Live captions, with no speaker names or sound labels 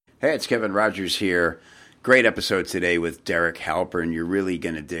Hey, it's Kevin Rogers here. Great episode today with Derek Halpern. You're really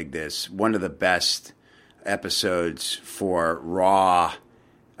going to dig this. One of the best episodes for raw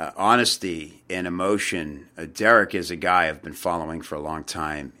honesty and emotion. Derek is a guy I've been following for a long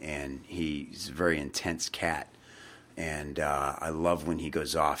time, and he's a very intense cat. And I love when he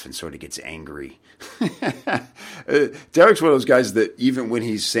goes off and sort of gets angry. Derek's one of those guys that even when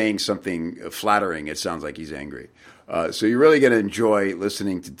he's saying something flattering, it sounds like he's angry. So you're really going to enjoy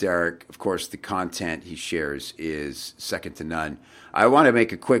listening to Derek. Of course, the content he shares is second to none. I want to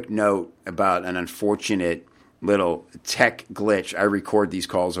make a quick note about an unfortunate little tech glitch. I record these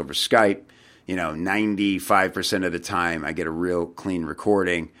calls over Skype. 95% of the time I get a real clean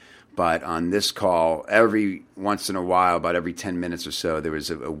recording. But on this call, every once in a while, about every 10 minutes or so, there was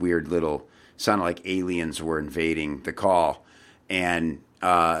a weird little, sounded like aliens were invading the call. And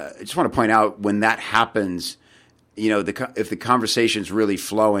I just want to point out, when that happens, if the conversation's really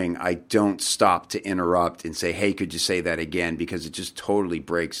flowing, I don't stop to interrupt and say, hey, could you say that again? Because it just totally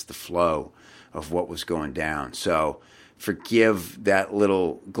breaks the flow of what was going down. So forgive that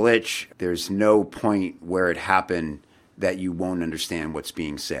little glitch. There's no point where it happened that you won't understand what's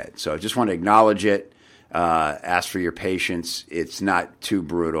being said. So I just want to acknowledge it, ask for your patience. It's not too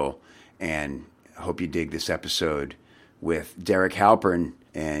brutal, and I hope you dig this episode with Derek Halpern,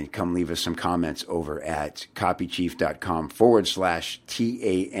 and come leave us some comments over at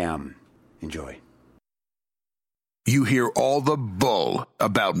copychief.com/TAM. Enjoy. You hear all the bull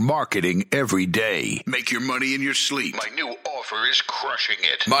about marketing every day. Make your money in your sleep. My new offer is crushing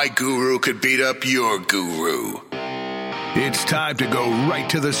it. My guru could beat up your guru. It's time to go right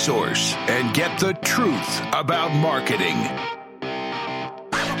to the source and get the truth about marketing.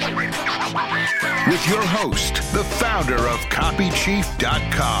 With your host, the founder of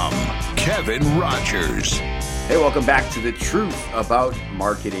copychief.com, Kevin Rogers. Hey, welcome back to The Truth About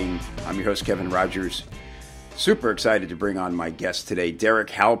Marketing. I'm your host, Kevin Rogers. Super excited to bring on my guest today. Derek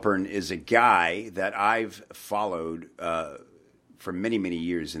Halpern is a guy that I've followed for many, many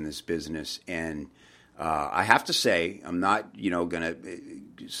years in this business. And I have to say, I'm not, going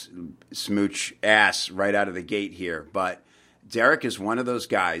to smooch ass right out of the gate here, but Derek is one of those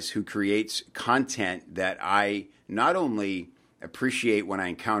guys who creates content that I not only appreciate when I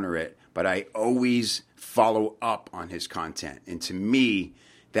encounter it, but I always follow up on his content. And to me,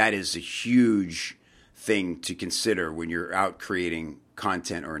 that is a huge thing to consider when you're out creating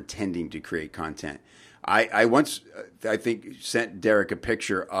content or intending to create content. I once, I think, sent Derek a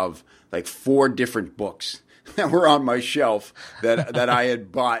picture of like 4 different books that were on my shelf that I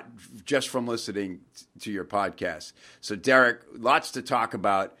had bought just from listening to your podcast. So, Derek, lots to talk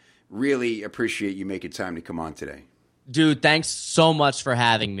about. Really appreciate you making time to come on today. Dude, thanks so much for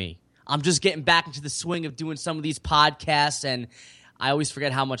having me. I'm just getting back into the swing of doing some of these podcasts, and I always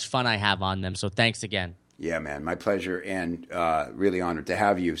forget how much fun I have on them. So thanks again. Yeah, man, my pleasure, and really honored to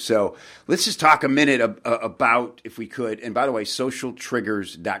have you. So let's just talk a minute about, if we could, and by the way,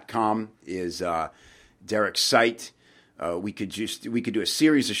 socialtriggers.com is Derek's site. We could do a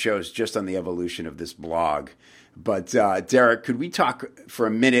series of shows just on the evolution of this blog. But Derek, could we talk for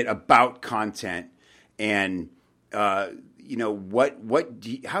a minute about content and how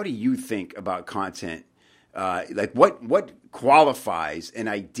do you think about content? What qualifies an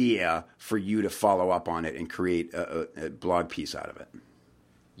idea for you to follow up on it and create a blog piece out of it?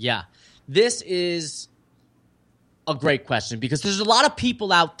 Yeah, this is a great question because there's a lot of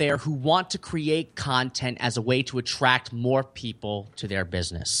people out there who want to create content as a way to attract more people to their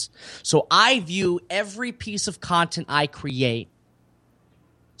business. So I view every piece of content I create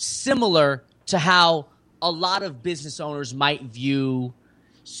similar to how a lot of business owners might view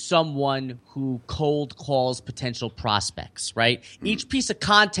someone who cold calls potential prospects, right? Each piece of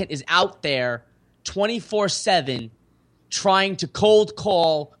content is out there 24/7 trying to cold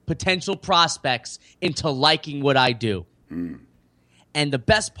call potential prospects into liking what I do. And the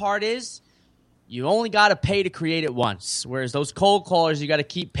best part is you only got to pay to create it once, whereas those cold callers, you got to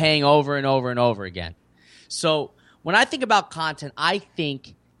keep paying over and over and over again. So when I think about content, I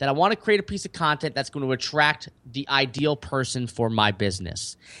think that I want to create a piece of content that's going to attract the ideal person for my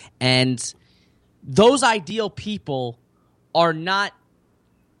business. And those ideal people are not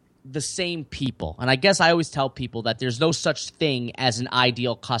the same people. And I guess I always tell people that there's no such thing as an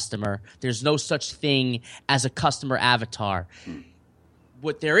ideal customer. There's no such thing as a customer avatar.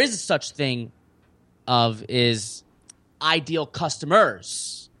 What there is such thing of is ideal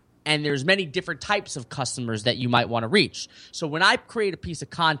customers. And there's many different types of customers that you might want to reach. So when I create a piece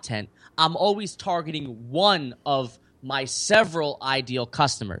of content, I'm always targeting one of my several ideal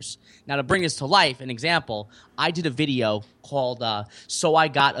customers. Now, to bring this to life, an example, I did a video called So I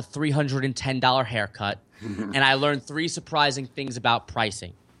Got a $310 Haircut, and I learned 3 surprising things about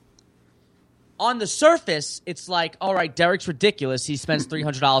pricing. On the surface, it's like, all right, Derek's ridiculous. He spends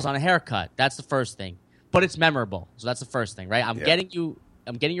 $300 on a haircut. That's the first thing. But it's memorable. So that's the first thing, right? I'm getting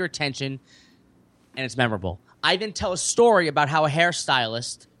your attention, and it's memorable. I then tell a story about how a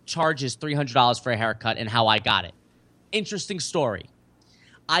hairstylist charges $300 for a haircut and how I got it. Interesting story.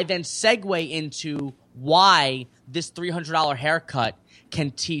 I then segue into why this $300 haircut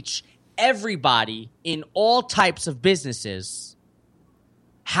can teach everybody in all types of businesses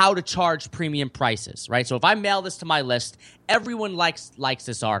how to charge premium prices, right? So if I mail this to my list, everyone likes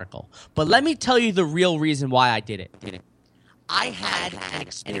this article. But let me tell you the real reason why I did it. I had an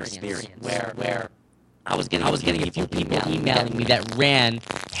experience where I was getting a few people emailing me that ran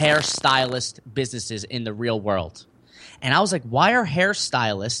hairstylist businesses in the real world. And I was like, why are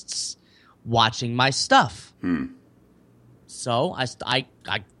hairstylists watching my stuff? So I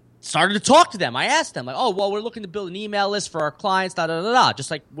started to talk to them. I asked them, like, oh, well, we're looking to build an email list for our clients,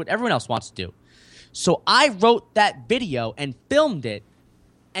 just like what everyone else wants to do. So I wrote that video and filmed it.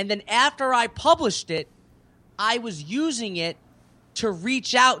 And then after I published it, I was using it to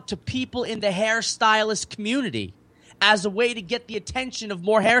reach out to people in the hairstylist community as a way to get the attention of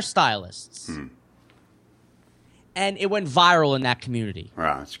more hairstylists. And it went viral in that community.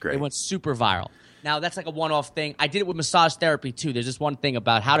 Wow, that's great. It went super viral. Now, that's like a one-off thing. I did it with massage therapy, too. There's this one thing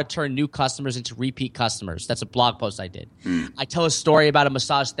about how to turn new customers into repeat customers. That's a blog post I did. I tell a story about a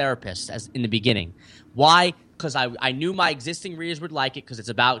massage therapist as in the beginning. Why? Because I knew my existing readers would like it because it's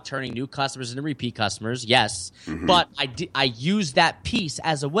about turning new customers into repeat customers, yes. But I used that piece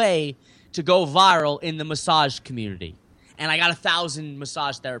as a way to go viral in the massage community. And I got 1,000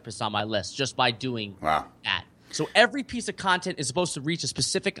 massage therapists on my list just by doing that. So every piece of content is supposed to reach a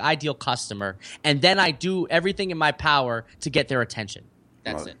specific ideal customer, and then I do everything in my power to get their attention.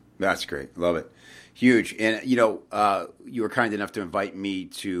 That's it. That's great. Love it. Huge. And, you were kind enough to invite me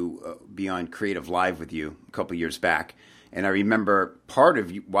to be on Creative Live with you a couple years back. And I remember part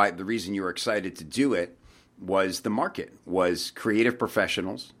of why the reason you were excited to do it was the market, was creative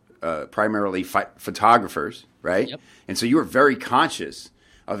professionals, primarily photographers, right? Yep. And so you were very conscious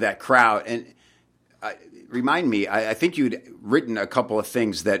of that crowd. And remind me, I think you'd written a couple of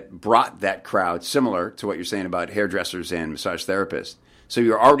things that brought that crowd, similar to what you're saying about hairdressers and massage therapists. So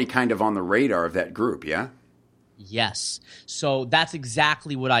you're already kind of on the radar of that group, yeah? Yes. So that's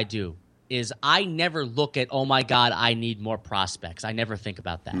exactly what I do, is I never look at, oh, my God, I need more prospects. I never think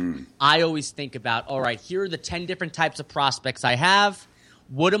about that. I always think about, all right, here are the 10 different types of prospects I have.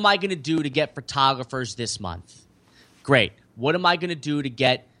 What am I going to do to get photographers this month? Great. What am I going to do to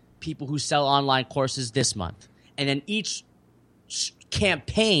get people who sell online courses this month? And then each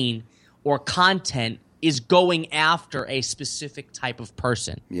campaign or content is going after a specific type of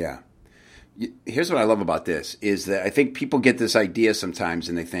person. Yeah. Here's what I love about this is that I think people get this idea sometimes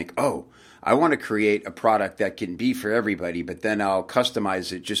and they think, oh, I want to create a product that can be for everybody, but then I'll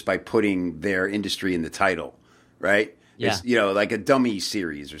customize it just by putting their industry in the title, right? Yeah. It's, like a dummy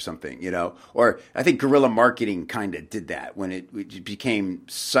series or something, Or I think guerrilla marketing kind of did that when it became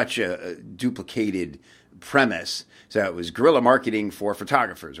such a duplicated premise. So it was guerrilla marketing for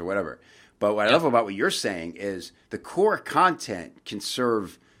photographers or whatever. But what I love about what you're saying is the core content can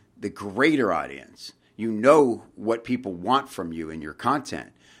serve the greater audience. You know what people want from you in your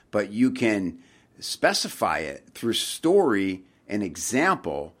content, but you can specify it through story and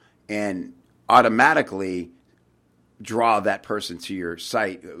example and automatically draw that person to your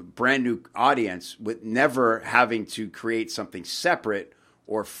site, a brand new audience, with never having to create something separate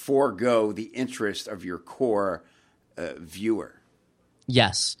or forego the interest of your core viewer.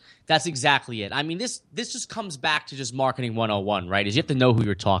 Yes, that's exactly it. I mean, this just comes back to just marketing 101, right? Is you have to know who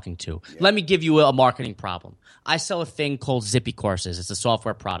you're talking to. Yeah. Let me give you a marketing problem. I sell a thing called Zippy Courses. It's a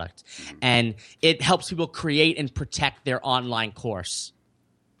software product, and it helps people create and protect their online course.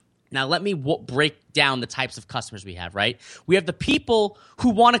 Now, let me break down the types of customers we have, right? We have the people who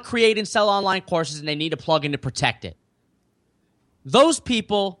want to create and sell online courses, and they need a plugin to protect it. Those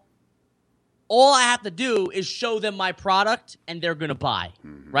people, all I have to do is show them my product, and they're going to buy,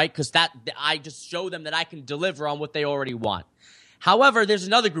 right? Because I just show them that I can deliver on what they already want. However, there's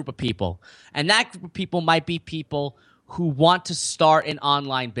another group of people, and that group of people might be people who want to start an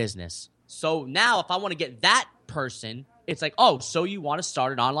online business. So now if I want to get that person, it's like, oh, so you want to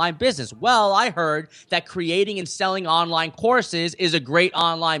start an online business. Well, I heard that creating and selling online courses is a great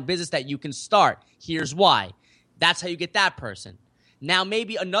online business that you can start. Here's why. That's how you get that person. Now,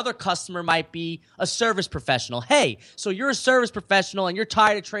 maybe another customer might be a service professional. Hey, so you're a service professional and you're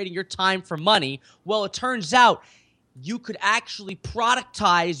tired of trading your time for money. Well, it turns out you could actually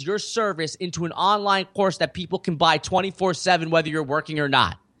productize your service into an online course that people can buy 24/7, whether you're working or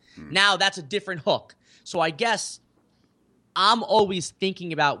not. Now, that's a different hook. So I guess I'm always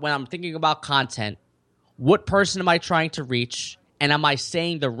thinking about, when I'm thinking about content, what person am I trying to reach? And am I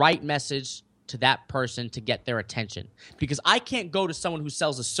saying the right message to that person to get their attention? Because I can't go to someone who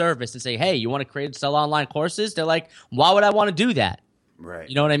sells a service and say, hey, you want to create and sell online courses? They're like, why would I want to do that? Right.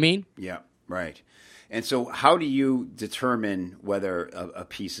 You know what I mean? Yeah, right. And so how do you determine whether a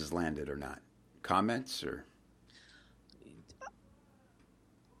piece is landed or not? Comments or?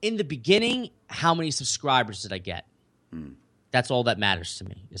 In the beginning, how many subscribers did I get? That's all that matters to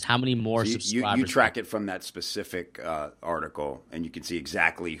me, is how many more subscribers. You track it from that specific article, and you can see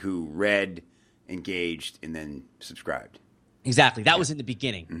exactly who read, engaged, and then subscribed. Exactly. That was in the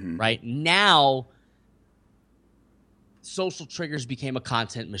beginning, right? Now, Social Triggers became a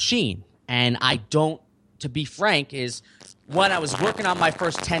content machine. And I don't, to be frank, is when I was working on my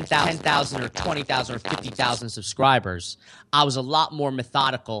first 10,000 or 20,000 or 50,000 subscribers, I was a lot more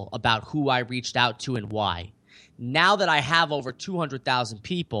methodical about who I reached out to and why. Now that I have over 200,000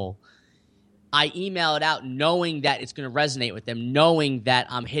 people, I email it out knowing that it's going to resonate with them, knowing that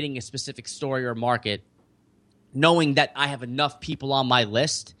I'm hitting a specific story or market, knowing that I have enough people on my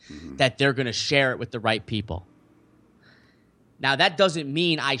list that they're going to share it with the right people. Now, that doesn't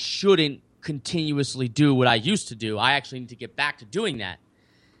mean I shouldn't continuously do what I used to do. I actually need to get back to doing that.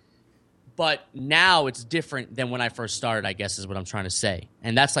 But now it's different than when I first started, I guess is what I'm trying to say.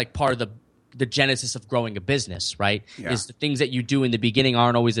 And that's like part of the genesis of growing a business, right? Yeah. Is the things that you do in the beginning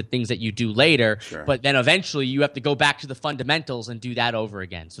aren't always the things that you do later. Sure. But then eventually you have to go back to the fundamentals and do that over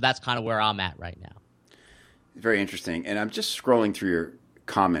again. So that's kind of where I'm at right now. Very interesting. And I'm just scrolling through your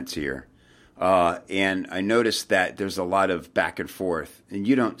comments here. And I noticed that there's a lot of back and forth, and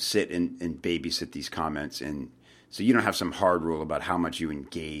you don't sit and babysit these comments, and so you don't have some hard rule about how much you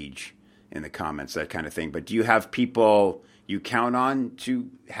engage in the comments, that kind of thing. But do you have people you count on to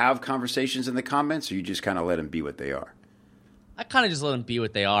have conversations in the comments, or you just kind of let them be what they are? I kind of just let them be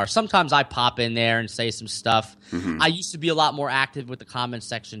what they are. Sometimes I pop in there and say some stuff. I used to be a lot more active with the comments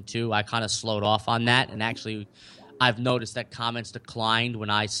section too. I kind of slowed off on that, and actually I've noticed that comments declined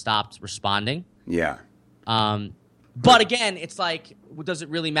when I stopped responding. Yeah. But again, it's like, does it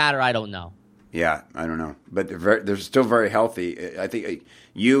really matter? I don't know. Yeah, I don't know. But they're still very healthy. I think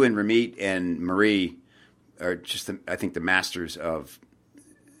you and Ramit and Marie are just, I think, the masters of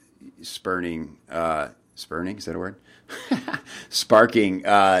spurning, is that a word? Sparking,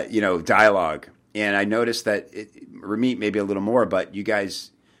 dialogue. And I noticed that Ramit maybe a little more, but you guys,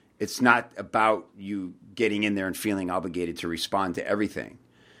 it's not about you getting in there and feeling obligated to respond to everything.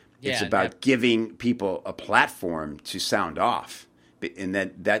 Yeah, it's about giving people a platform to sound off. And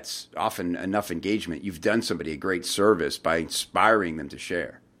that's often enough engagement. You've done somebody a great service by inspiring them to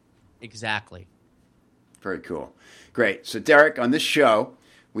share. Exactly. Very cool. Great. So, Derek, on this show,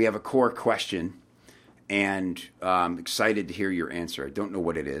 we have a core question, and I'm excited to hear your answer. I don't know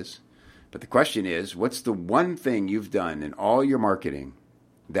what it is, but the question is, what's the one thing you've done in all your marketing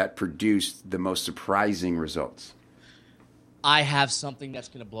that produced the most surprising results? I have something that's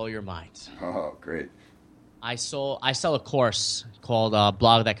going to blow your mind. Oh, great. I sell a course called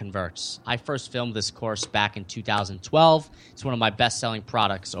Blog That Converts. I first filmed this course back in 2012. It's one of my best-selling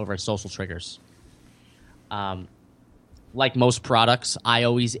products over at Social Triggers. Like most products, I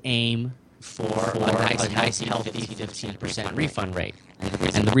always aim for a nice healthy 15% refund rate.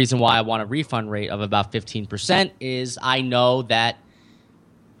 And the reason why I want a refund rate of about 15% is I know that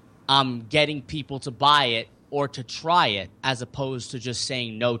I'm getting people to buy it or to try it as opposed to just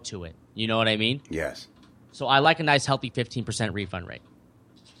saying no to it. You know what I mean? Yes. So I like a nice healthy 15% refund rate.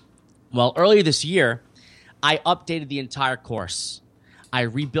 Well, earlier this year, I updated the entire course. I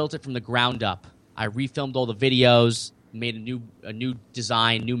rebuilt it from the ground up. I refilmed all the videos, made a new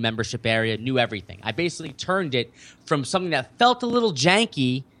design, new membership area, new everything. I basically turned it from something that felt a little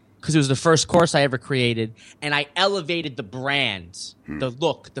janky because it was the first course I ever created, and I elevated the brand, the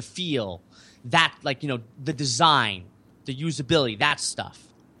look, the feel, that, the design, the usability, that stuff.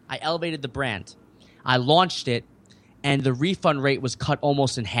 I elevated the brand. I launched it, and the refund rate was cut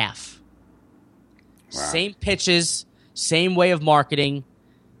almost in half. Wow. Same pitches, same way of marketing,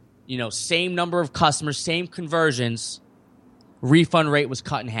 same number of customers, same conversions. Refund rate was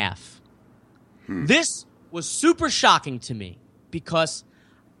cut in half. This was super shocking to me because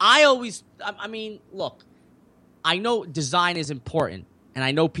look, I know design is important, and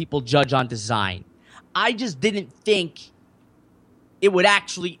I know people judge on design. I just didn't think it would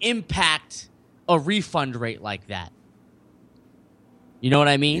actually impact a refund rate like that. You know what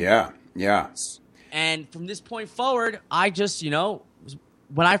I mean? Yeah, yeah. And from this point forward, I just,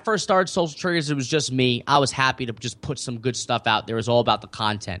 when I first started Social Triggers, it was just me. I was happy to just put some good stuff out there. It was all about the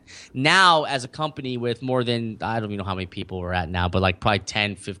content. Now, as a company with more than, I don't even know how many people we're at now, but like probably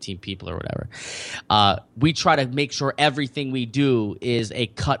 10, 15 people or whatever, we try to make sure everything we do is a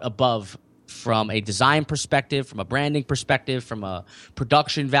cut above from a design perspective, from a branding perspective, from a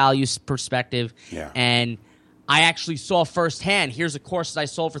production values perspective. Yeah. And I actually saw firsthand, here's a course that I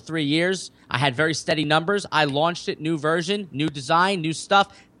sold for 3 years. I had very steady numbers. I launched it, new version, new design, new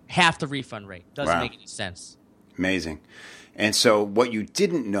stuff, half the refund rate. Doesn't make any sense. Amazing. And so what you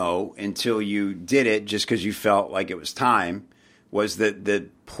didn't know until you did it just because you felt like it was time was that the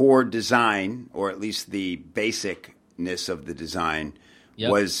poor design, or at least the basicness of the design,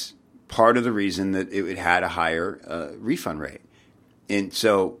 was part of the reason that it had a higher refund rate. And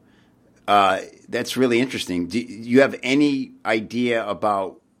so that's really interesting. Do you have any idea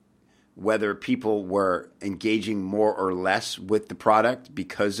about whether people were engaging more or less with the product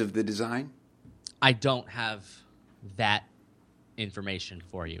because of the design? I don't have that information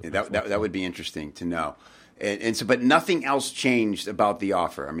for you. That would be interesting to know. And so, but nothing else changed about the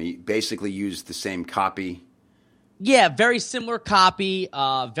offer. I mean, basically used the same copy. Yeah, very similar copy,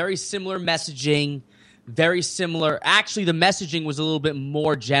 very similar messaging, very similar. Actually, the messaging was a little bit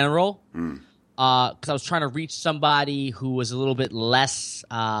more general because I was trying to reach somebody who was a little bit less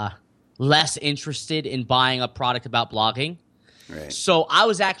interested in buying a product about blogging. Right. So I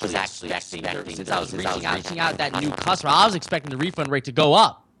was actually expecting, since I was reaching out that new customer, I was expecting the refund rate to go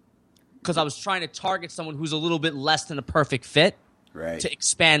up because I was trying to target someone who's a little bit less than a perfect fit. Right. To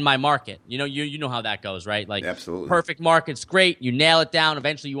expand my market. You know how that goes, right? Like, absolutely. Perfect market's great. You nail it down.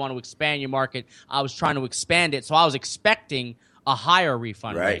 Eventually, you want to expand your market. I was trying to expand it, so I was expecting a higher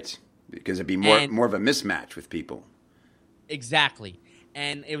refund rate. Right, because it'd be more of a mismatch with people. Exactly.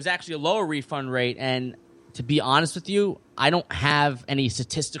 And it was actually a lower refund rate, and to be honest with you, I don't have any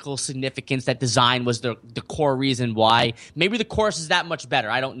statistical significance that design was the core reason why. Maybe the course is that much better.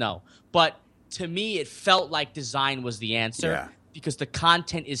 I don't know. But to me, it felt like design was the answer. Yeah. Because the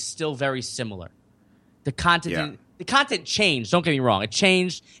content is still very similar. The content changed. Don't get me wrong. It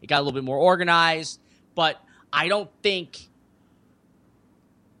changed. It got a little bit more organized. But I don't think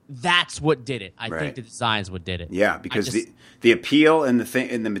that's what did it. I think the designs what did it. Yeah, because the appeal and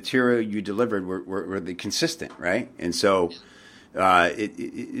the material you delivered were consistent, right? And so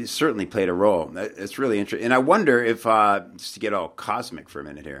it certainly played a role. It's really interesting. And I wonder if, just to get all cosmic for a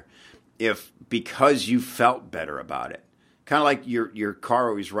minute here, if because you felt better about it, kind of like your car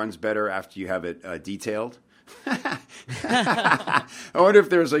always runs better after you have it detailed. I wonder if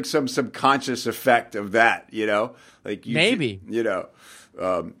there's like some subconscious effect of that, like maybe,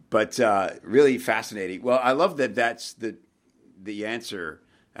 but really fascinating. Well, I love that that's the answer.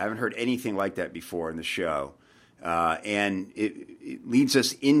 I haven't heard anything like that before in the show. And it leads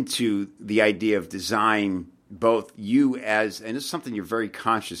us into the idea of design, both you and it's something you're very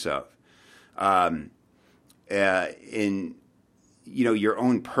conscious of, in your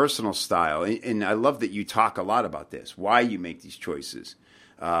own personal style. And I love that you talk a lot about this, why you make these choices,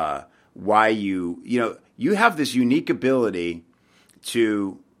 why you have this unique ability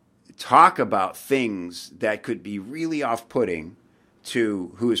to talk about things that could be really off-putting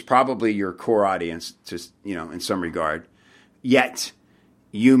to who is probably your core audience, in some regard, yet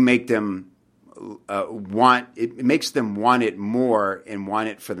you make them it makes them want it more and want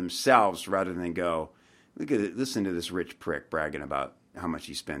it for themselves rather than go, look at it, listen to this rich prick bragging about how much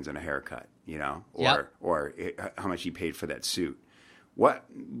he spends on a haircut, or how much he paid for that suit. What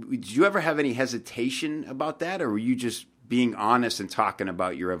did you ever have any hesitation about that, or were you just being honest and talking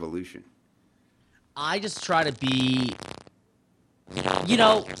about your evolution? I just try to be,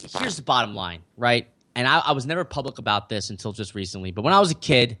 here's the bottom line, right? And I was never public about this until just recently. But when I was a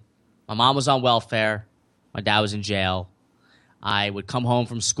kid, my mom was on welfare. My dad was in jail. I would come home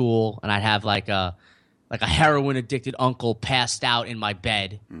from school, and I'd have like a heroin-addicted uncle passed out in my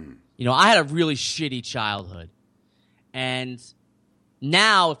bed. I had a really shitty childhood. And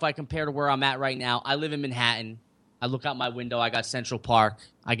now, if I compare to where I'm at right now, I live in Manhattan. I look out my window. I got Central Park.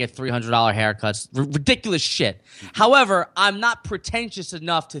 I get $300 haircuts. Ridiculous shit. However, I'm not pretentious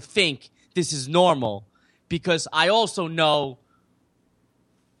enough to think this is normal because I also know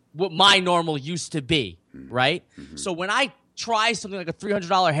what my normal used to be, right? Mm-hmm. So when I try something like a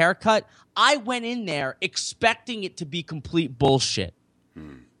 $300 haircut, I went in there expecting it to be complete bullshit.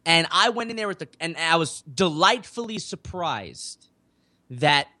 And I went in there and I was delightfully surprised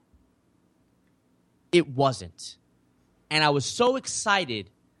that it wasn't. And I was so excited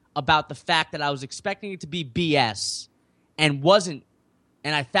about the fact that I was expecting it to be BS and wasn't,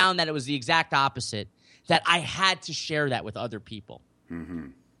 and I found that it was the exact opposite, that I had to share that with other people. Mm-hmm.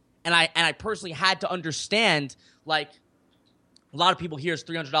 And I personally had to understand, like, a lot of people hear it's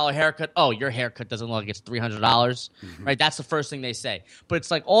 $300 haircut. Oh, your haircut doesn't look like it's $300, mm-hmm. right? That's the first thing they say. But it's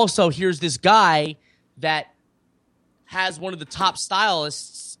like, also, here's this guy that has one of the top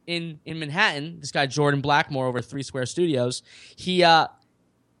stylists in Manhattan. This guy Jordan Blackmore over at 3 Square Studios. He and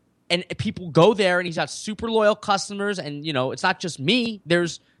people go there, and he's got super loyal customers. And it's not just me.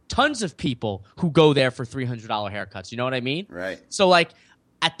 There's tons of people who go there for $300 haircuts. You know what I mean? Right. So, like,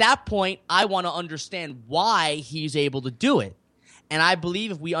 at that point, I want to understand why he's able to do it. And I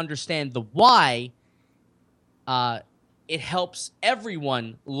believe if we understand the why, it helps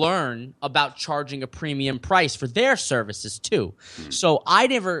everyone learn about charging a premium price for their services too. Mm. So I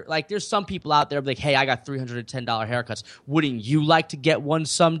never, like, there's some people out there like, hey, I got $310 haircuts. Wouldn't you like to get one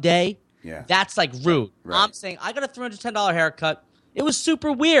someday? Yeah. That's like rude. Right. I'm saying I got a $310 haircut. It was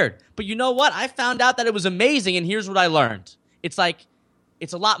super weird. But you know what? I found out that it was amazing, and here's what I learned. It's like,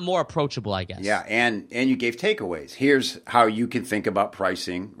 it's a lot more approachable, I guess. Yeah, and you gave takeaways. Here's how you can think about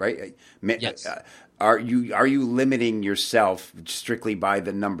pricing, right? Yes. Are you limiting yourself strictly by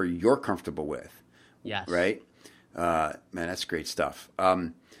the number you're comfortable with? Yes. Right? Man, that's great stuff.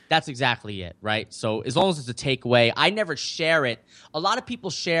 That's exactly it, right? So as long as it's a takeaway, I never share it. A lot of people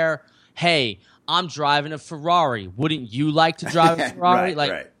share, hey, I'm driving a Ferrari. Wouldn't you like to drive a Ferrari?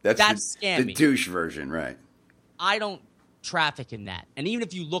 right. That's scammy. The douche version, right? I don't traffic in that. And even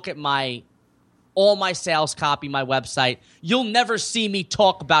if you look at all my sales copy, my website, you'll never see me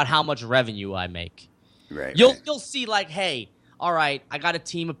talk about how much revenue I make. Right. You'll see, like, hey, all right, I got a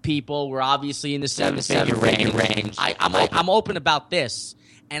team of people. We're obviously in the 7-figure range. I'm open about this,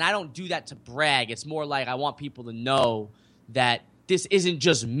 and I don't do that to brag. It's more like I want people to know that this isn't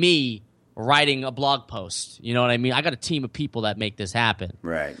just me writing a blog post. You know what I mean? I got a team of people that make this happen.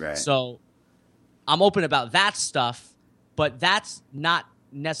 Right. So I'm open about that stuff. But that's not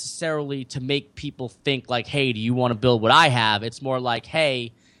necessarily to make people think like, hey, do you want to build what I have? It's more like,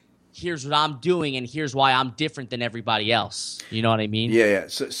 hey, here's what I'm doing, and here's why I'm different than everybody else. You know what I mean? Yeah.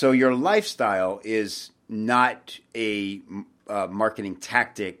 So your lifestyle is not a marketing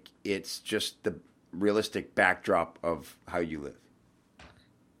tactic. It's just the realistic backdrop of how you live.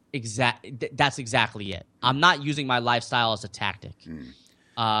 That's exactly it. I'm not using my lifestyle as a tactic.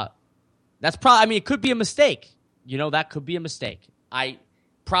 That's probably, I mean, it could be a mistake. That could be a mistake. I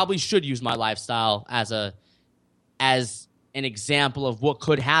probably should use my lifestyle as an example of what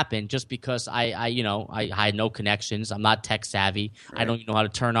could happen, just because I had no connections. I'm not tech savvy. Right. I don't even know how to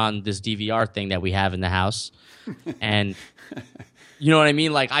turn on this DVR thing that we have in the house. And you know what I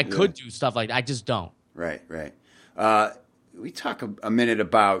mean? Like, I could do stuff like that. I just don't. Right. We talk a minute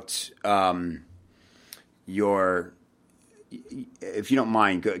about your... If you don't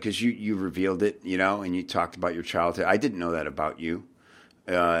mind, because you revealed it, and you talked about your childhood. I didn't know that about you.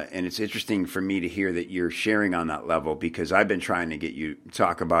 And it's interesting for me to hear that you're sharing on that level, because I've been trying to get you to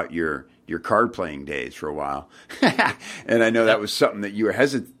talk about your card playing days for a while. And I know that was something that you were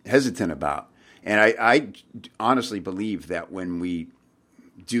hesitant about. And I honestly believe that when we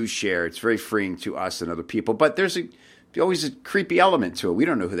do share, it's very freeing to us and other people. But there's always a creepy element to it. We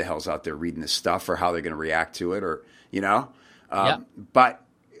don't know who the hell's out there reading this stuff or how they're going to react to it, or, But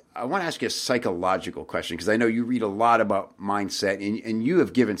I want to ask you a psychological question, because I know you read a lot about mindset, and you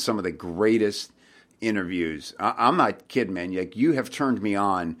have given some of the greatest interviews. I'm not kidding, man. You have turned me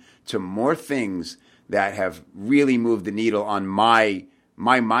on to more things that have really moved the needle on my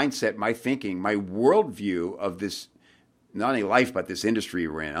mindset, my thinking, my worldview of this, not only life, but this industry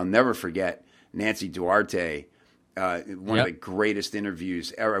we're in. I'll never forget Nancy Duarte. One of the greatest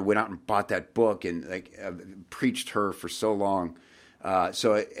interviews ever. I went out and bought that book and preached her for so long.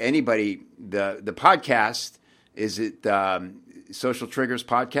 So anybody, the podcast, is it Social Triggers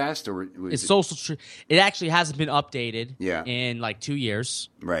podcast, or it's Social? It actually hasn't been updated. In like 2 years.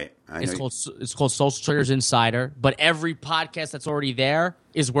 Right. It's called Social Triggers Insider. But every podcast that's already there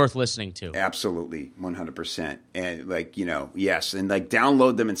is worth listening to. Absolutely, 100%. And yes, and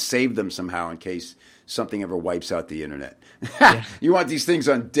download them and save them somehow in case something ever wipes out the internet. You want these things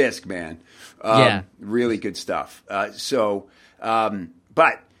on disc, man. Really good stuff. But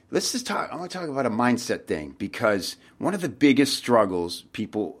let's just talk. I want to talk about a mindset thing, because one of the biggest struggles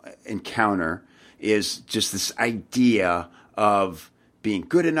people encounter is just this idea of being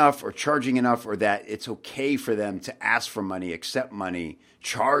good enough or charging enough, or that it's okay for them to ask for money, accept money,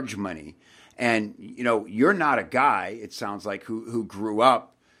 charge money. And, you're not a guy, it sounds like, who grew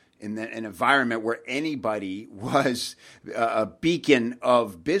up in an environment where anybody was a beacon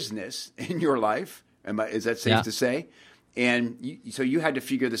of business in your life. Is that safe to say? And so you had to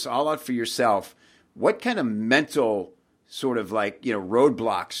figure this all out for yourself. What kind of mental sort of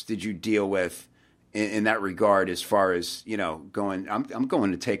roadblocks did you deal with in that regard, as far as, going, I'm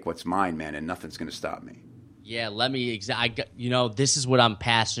going to take what's mine, man, and nothing's going to stop me? Yeah, this is what I'm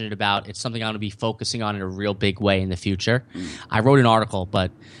passionate about. It's something I'm going to be focusing on in a real big way in the future. I wrote an article,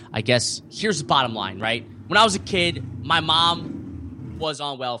 but I guess here's the bottom line, right? When I was a kid, my mom was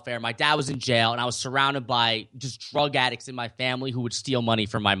on welfare. My dad was in jail, and I was surrounded by just drug addicts in my family who would steal money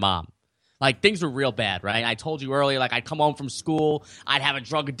from my mom. Like, things were real bad, right? I told you earlier, I'd come home from school, I'd have a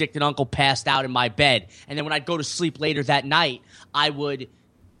drug-addicted uncle passed out in my bed, and then when I'd go to sleep later that night, I would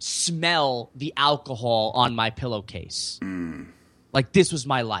smell the alcohol on my pillowcase. Like, this was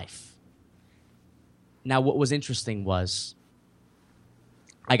my life. Now, what was interesting was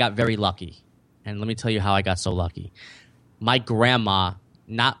I got very lucky, and let me tell you how I got so lucky. My grandma,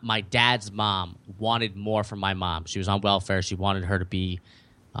 not my dad's mom, wanted more from my mom. She was on welfare. She wanted her to be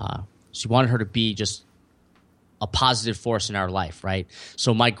just a positive force in our life, right?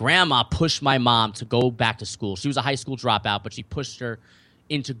 So my grandma pushed my mom to go back to school. She was a high school dropout, but she pushed her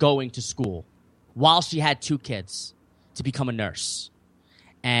into going to school while she had 2 kids to become a nurse.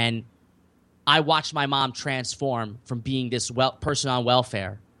 And I watched my mom transform from being this person on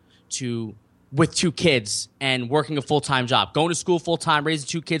welfare to with 2 kids and working a full-time job, going to school full-time, raising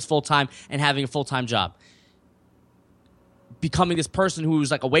 2 kids full-time, and having a full-time job. Becoming this person who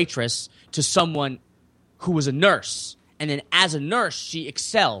was like a waitress to someone who was a nurse. And then as a nurse, she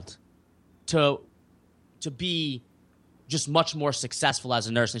excelled to be just much more successful as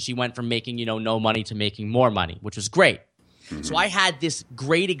a nurse. And she went from making, no money to making more money, which was great. Mm-hmm. So I had this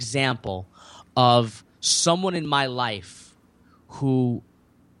great example of someone in my life who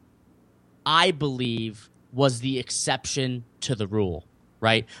I believe was the exception to the rule,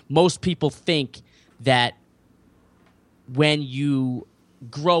 right? Most people think that when you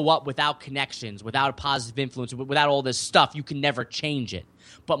grow up without connections, without a positive influence, without all this stuff, you can never change it.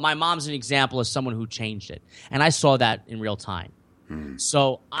 But my mom's an example of someone who changed it. And I saw that in real time.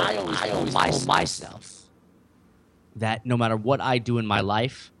 So I always told myself that no matter what I do in my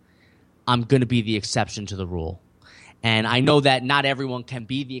life, I'm going to be the exception to the rule. And I know that not everyone can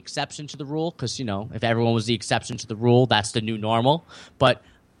be the exception to the rule because, if everyone was the exception to the rule, that's the new normal. But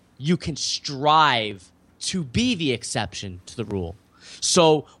you can strive to be the exception to the rule.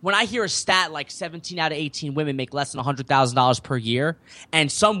 So when I hear a stat like 17 out of 18 women make less than $100,000 per year,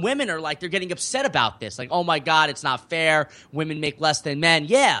 and some women are they're getting upset about this. Like, oh my God, it's not fair. Women make less than men.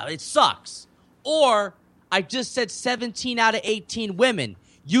 Yeah, it sucks. Or I just said 17 out of 18 women.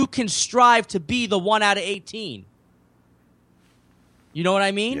 You can strive to be the 1 out of 18. You know what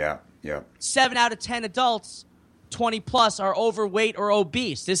I mean? Yeah. 7 out of 10 adults, 20 plus, are overweight or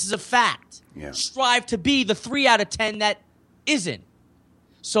obese. This is a fact. Yeah. Strive to be the 3 out of 10 that isn't.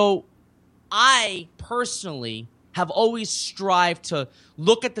 So I personally have always strived to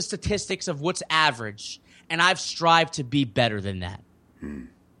look at the statistics of what's average, and I've strived to be better than that. And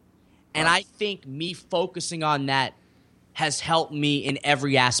I think me focusing on that has helped me in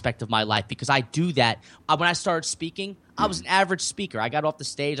every aspect of my life because I do that. When I started speaking, I was an average speaker. I got off the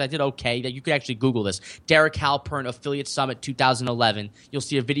stage. I did okay. You could actually Google this. Derek Halpern, Affiliate Summit 2011. You'll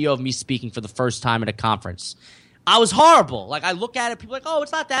see a video of me speaking for the first time at a conference. I was horrible. I look at it, people are like, oh,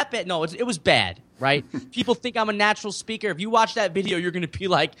 it's not that bad. No, it was bad, right? People think I'm a natural speaker. If you watch that video, you're going to be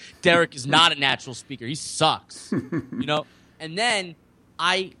like, Derek is not a natural speaker. He sucks, And then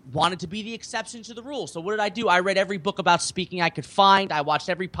I wanted to be the exception to the rule. So what did I do? I read every book about speaking I could find. I watched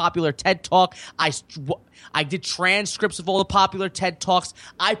every popular TED Talk. I did transcripts of all the popular TED Talks.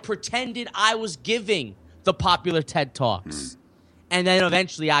 I pretended I was giving the popular TED Talks. And then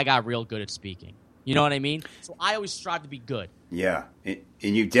eventually I got real good at speaking. You know what I mean? So I always strive to be good. Yeah. And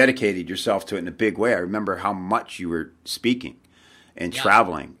you dedicated yourself to it in a big way. I remember how much you were speaking and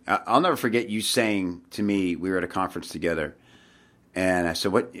traveling. I'll never forget you saying to me, we were at a conference together, and I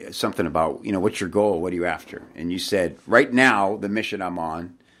said, something about, what's your goal? What are you after? And you said, right now, the mission I'm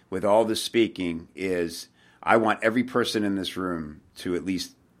on with all this speaking is I want every person in this room to at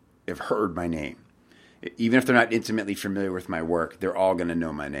least have heard my name. Even if they're not intimately familiar with my work, they're all going to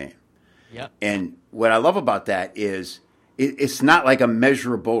know my name. Yep. And what I love about that is it's not like a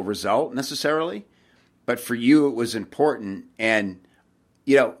measurable result necessarily, but for you it was important. And,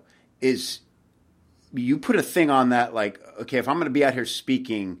 is you put a thing on that okay, if I'm going to be out here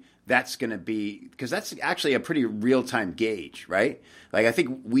speaking, that's going to be – because that's actually a pretty real-time gauge, right? I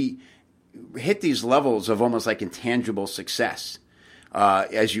think we hit these levels of almost like intangible success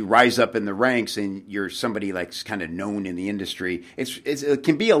as you rise up in the ranks and you're somebody like kind of known in the industry, it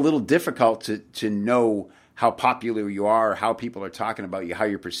can be a little difficult to know how popular you are, how people are talking about you, how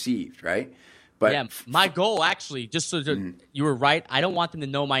you're perceived, right? But yeah, my goal actually, just so that you were right, I don't want them to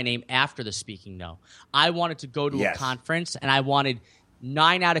know my name after the speaking no. I wanted to go to a conference, and I wanted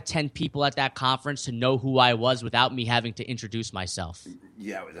 9 out of 10 people at that conference to know who I was without me having to introduce myself.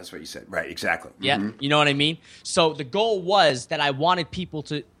 Yeah, that's what you said. Right, exactly. Yeah, you know what I mean? So the goal was that I wanted people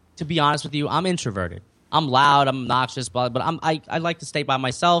to be honest with you, I'm introverted. I'm loud, I'm obnoxious, but I like to stay by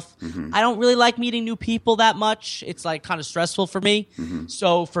myself. I don't really like meeting new people that much. It's like kind of stressful for me.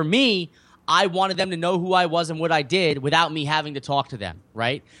 So for me, I wanted them to know who I was and what I did without me having to talk to them,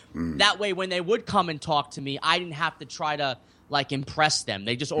 right? That way, when they would come and talk to me, I didn't have to try to like impress them.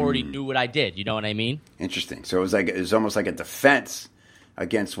 They just already knew what I did. You know what I mean? Interesting. So it was almost like a defense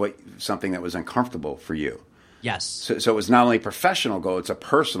against something that was uncomfortable for you. Yes. So it was not only a professional goal; it's a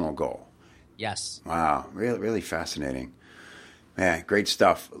personal goal. Yes. Wow, really, really fascinating. Man, great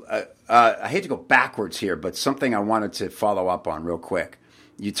stuff. I hate to go backwards here, but something I wanted to follow up on real quick.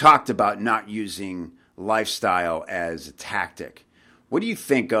 You talked about not using lifestyle as a tactic. What do you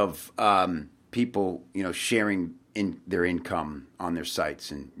think of people, sharing their income on their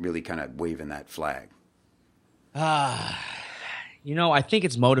sites and really kind of waving that flag? I think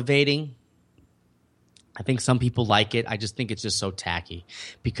it's motivating. I think some people like it. I just think it's just so tacky.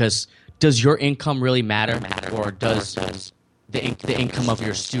 Because does your income really matter, or does the income of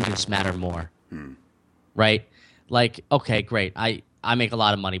your students matter more? Right? Like, okay, great. I make a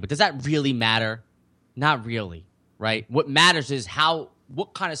lot of money, but does that really matter? Not really, right? What matters is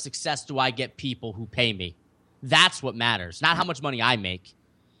what kind of success do I get people who pay me? That's what matters, not how much money I make.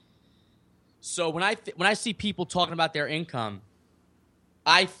 So when I see people talking about their income,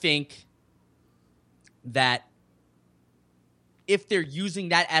 I think that if they're using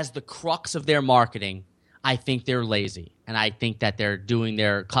that as the crux of their marketing, I think they're lazy, and I think that they're doing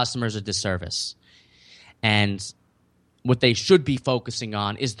their customers a disservice. And what they should be focusing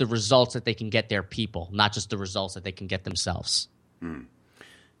on is the results that they can get their people, not just the results that they can get themselves.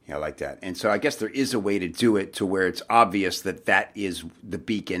 Yeah, I like that. And so I guess there is a way to do it to where it's obvious that is the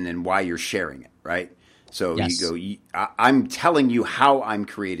beacon and why you're sharing it, right? So yes. I'm telling you how I'm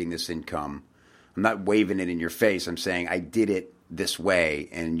creating this income. I'm not waving it in your face. I'm saying I did it this way,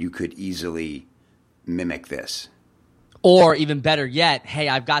 and you could easily mimic this. Or even better yet, hey,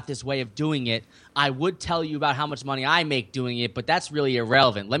 I've got this way of doing it. I would tell you about how much money I make doing it, but that's really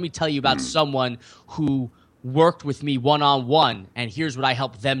irrelevant. Let me tell you about someone who worked with me one-on-one, and here's what I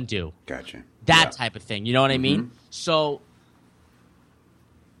helped them do. Gotcha. That type of thing. You know what I mean? So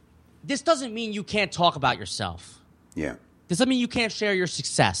this doesn't mean you can't talk about yourself. Yeah. This doesn't mean you can't share your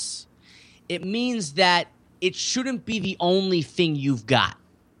success. It means that it shouldn't be the only thing you've got.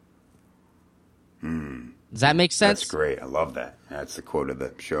 Does that make sense? That's great. I love that. That's the quote of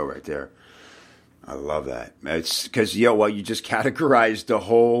the show right there. I love that. It's because, you just categorized the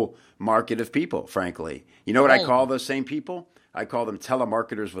whole market of people, frankly. You know what I call those same people? I call them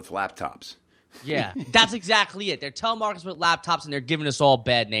telemarketers with laptops. Yeah, that's exactly it. They're telemarketers with laptops, and they're giving us all a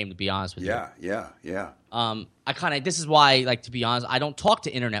bad name, to be honest with you. Yeah. This is why, like, to be honest, I don't talk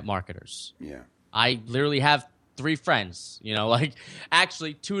to internet marketers. Yeah. I literally have 3 friends,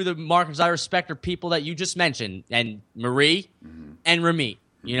 actually 2 of the marketers I respect are people that you just mentioned, and Marie and Ramit.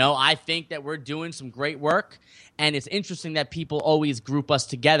 I think that we're doing some great work, and it's interesting that people always group us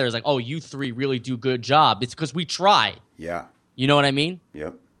together. It's like, oh, you 3 really do a good job. It's because we try. Yeah. You know what I mean?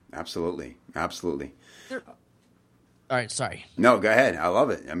 Yep. Absolutely. All right, sorry. No, go ahead. I love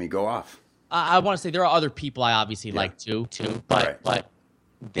it. I mean, go off. I want to say there are other people I obviously like too, but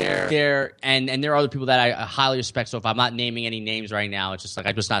there are other people that I highly respect. So if I'm not naming any names right now, it's just like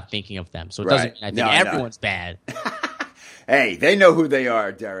I'm just not thinking of them. So it doesn't mean I think everyone's bad. Hey, they know who they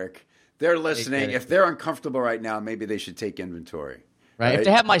are, Derek. They're listening. If they're uncomfortable right now, maybe they should take inventory. Right? If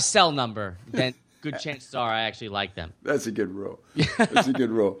they have my cell number, then good chances are I actually like them. That's a good rule. That's a good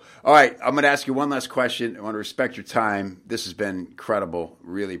rule. All right, I'm going to ask you one last question. I want to respect your time. This has been incredible.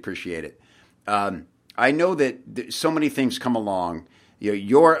 Really appreciate it. I know that so many things come along.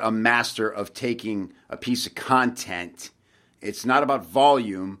 You're a master of taking a piece of content. It's not about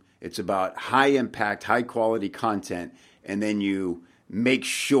volume. It's about high impact, high quality content. And then you make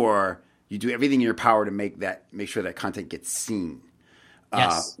sure you do everything in your power to make sure that content gets seen.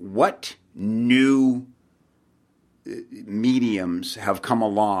 Yes. What new mediums have come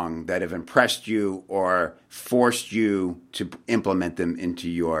along that have impressed you or forced you to implement them into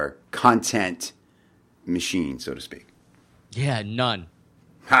your content machine, so to speak? Yeah, none.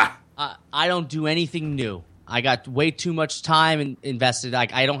 Ha! I don't do anything new. I got way too much time invested.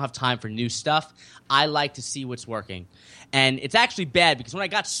 Like, I don't have time for new stuff. I like to see what's working. And it's actually bad because when I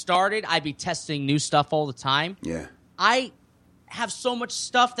got started, I'd be testing new stuff all the time. Yeah. I have so much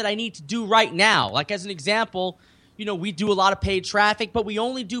stuff that I need to do right now. Like, as an example, we do a lot of paid traffic, but we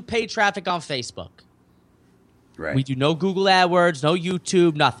only do paid traffic on Facebook. Right. We do no Google AdWords, no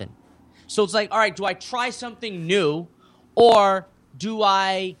YouTube, nothing. So it's like, all right, do I try something new, or do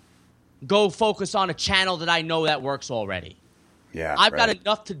I go focus on a channel that I know that works already? Yeah, I've got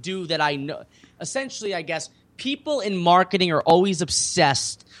enough to do that I know. Essentially, I guess, people in marketing are always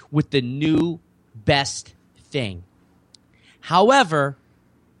obsessed with the new best thing. However,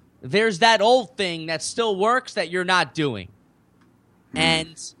 there's that old thing that still works that you're not doing.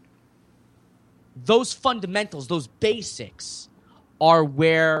 And those fundamentals, those basics, are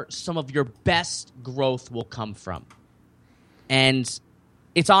where some of your best growth will come from. And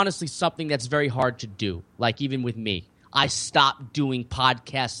it's honestly something that's very hard to do. Like, even with me, I stopped doing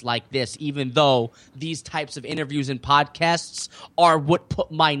podcasts like this, even though these types of interviews and podcasts are what put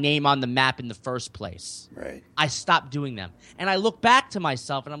my name on the map in the first place. Right. I stopped doing them. And I look back to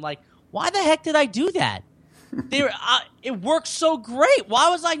myself and I'm like, why the heck did I do that? It worked so great. Why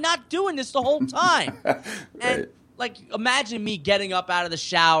was I not doing this the whole time? Right. And like, imagine me getting up out of the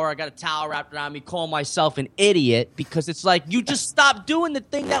shower. I got a towel wrapped around me, calling myself an idiot because it's like you just stopped doing the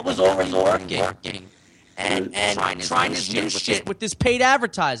thing that was already working. And trying this new shit with this paid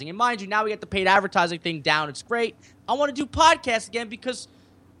advertising. And mind you, now we got the paid advertising thing down. It's great. I want to do podcasts again because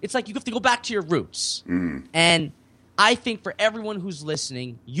it's like you have to go back to your roots. And I think for everyone who's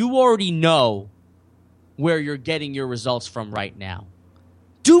listening, you already know where you're getting your results from right now.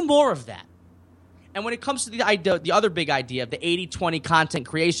 Do more of that. And when it comes to the other big idea of the 80-20 content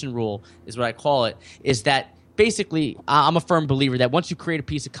creation rule, is what I call it, is that basically I'm a firm believer that once you create a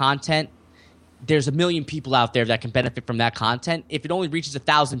piece of content, there's a million people out there that can benefit from that content. If it only reaches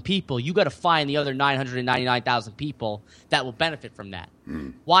 1,000 people, you got to find the other 999,000 people that will benefit from that.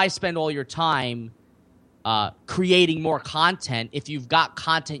 Why spend all your time creating more content if you've got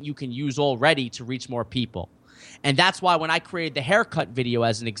content you can use already to reach more people? And that's why when I created the haircut video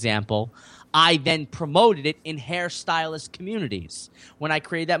as an example, I then promoted it in hairstylist communities. When I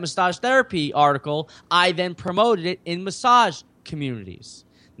created that massage therapy article, I then promoted it in massage communities.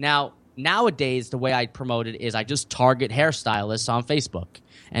 Nowadays, the way I promote it is I just target hairstylists on Facebook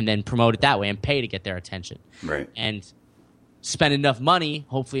and then promote it that way and pay to get their attention. Right. And spend enough money,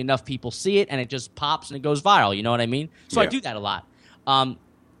 hopefully enough people see it, and it just pops and it goes viral. You know what I mean? So I do that a lot.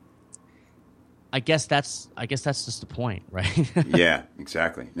 I guess that's just the point, right? Yeah,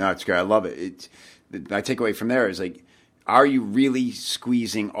 exactly. No, it's great. I love it. My takeaway from there is like, are you really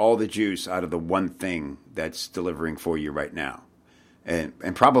squeezing all the juice out of the one thing that's delivering for you right now?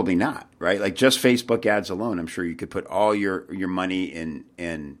 And probably not, right? Like just Facebook ads alone, I'm sure you could put all your money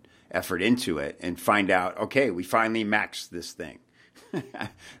and effort into it and find out, okay, we finally maxed this thing,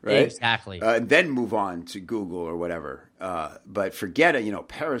 right? Exactly. Then move on to Google or whatever. But forget it,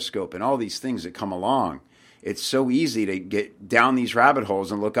 Periscope and all these things that come along. It's so easy to get down these rabbit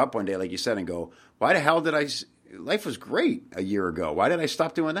holes and look up one day, like you said, and go, why the hell did life was great a year ago. Why did I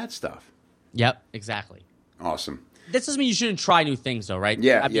stop doing that stuff? Yep, exactly. Awesome. This doesn't mean you shouldn't try new things, though, right?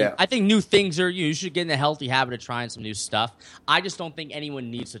 Yeah, I think new things you should get in a healthy habit of trying some new stuff. I just don't think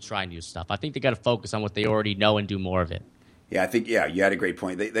anyone needs to try new stuff. I think they got to focus on what they already know and do more of it. Yeah, I think, you had a great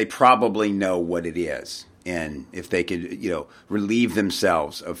point. They probably know what it is. And if they could, relieve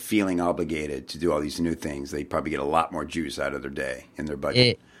themselves of feeling obligated to do all these new things, they probably get a lot more juice out of their day and their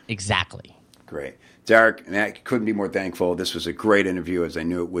budget. Exactly. Great. Derek, I couldn't be more thankful. This was a great interview, as I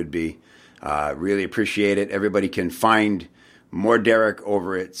knew it would be. Really appreciate it. Everybody can find more Derek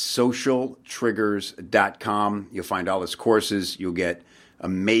over at socialtriggers.com. You'll find all his courses. You'll get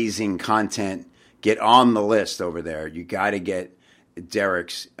amazing content. Get on the list over there. You got to get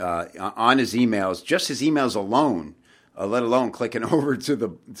Derek's on his emails, just his emails alone, let alone clicking over to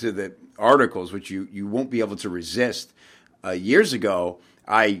the articles, which you won't be able to resist. Years ago,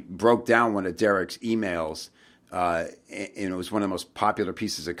 I broke down one of Derek's emails. And it was one of the most popular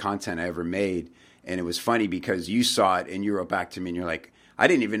pieces of content I ever made. And it was funny because you saw it and you wrote back to me and you're like, I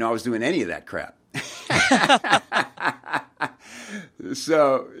didn't even know I was doing any of that crap.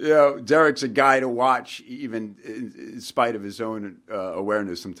 So, Derek's a guy to watch, even in spite of his own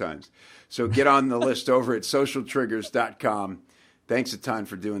awareness sometimes. So get on the list over at socialtriggers.com. Thanks a ton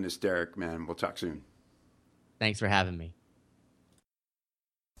for doing this, Derek, man. We'll talk soon. Thanks for having me.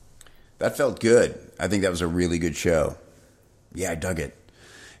 That felt good. I think that was a really good show. Yeah, I dug it.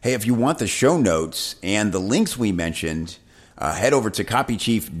 Hey, if you want the show notes and the links we mentioned, head over to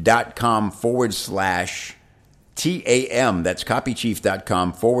copychief.com/. TAM. That's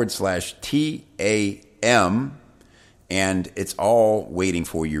copychief.com/TAM. And it's all waiting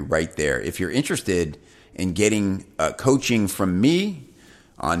for you right there. If you're interested in getting coaching from me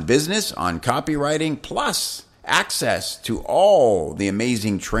on business, on copywriting, plus access to all the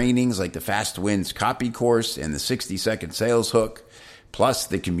amazing trainings like the Fast Wins copy course and the 60-second sales hook, plus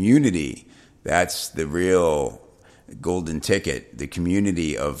the community, that's the real golden ticket, the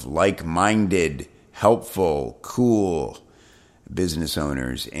community of like-minded, helpful, cool business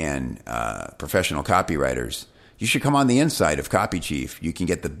owners and professional copywriters. You should come on the inside of Copy Chief. You can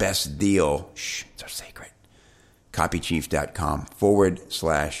get the best deal. Shh, it's our secret.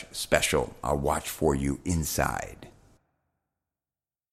 Copychief.com/special. I'll watch for you inside.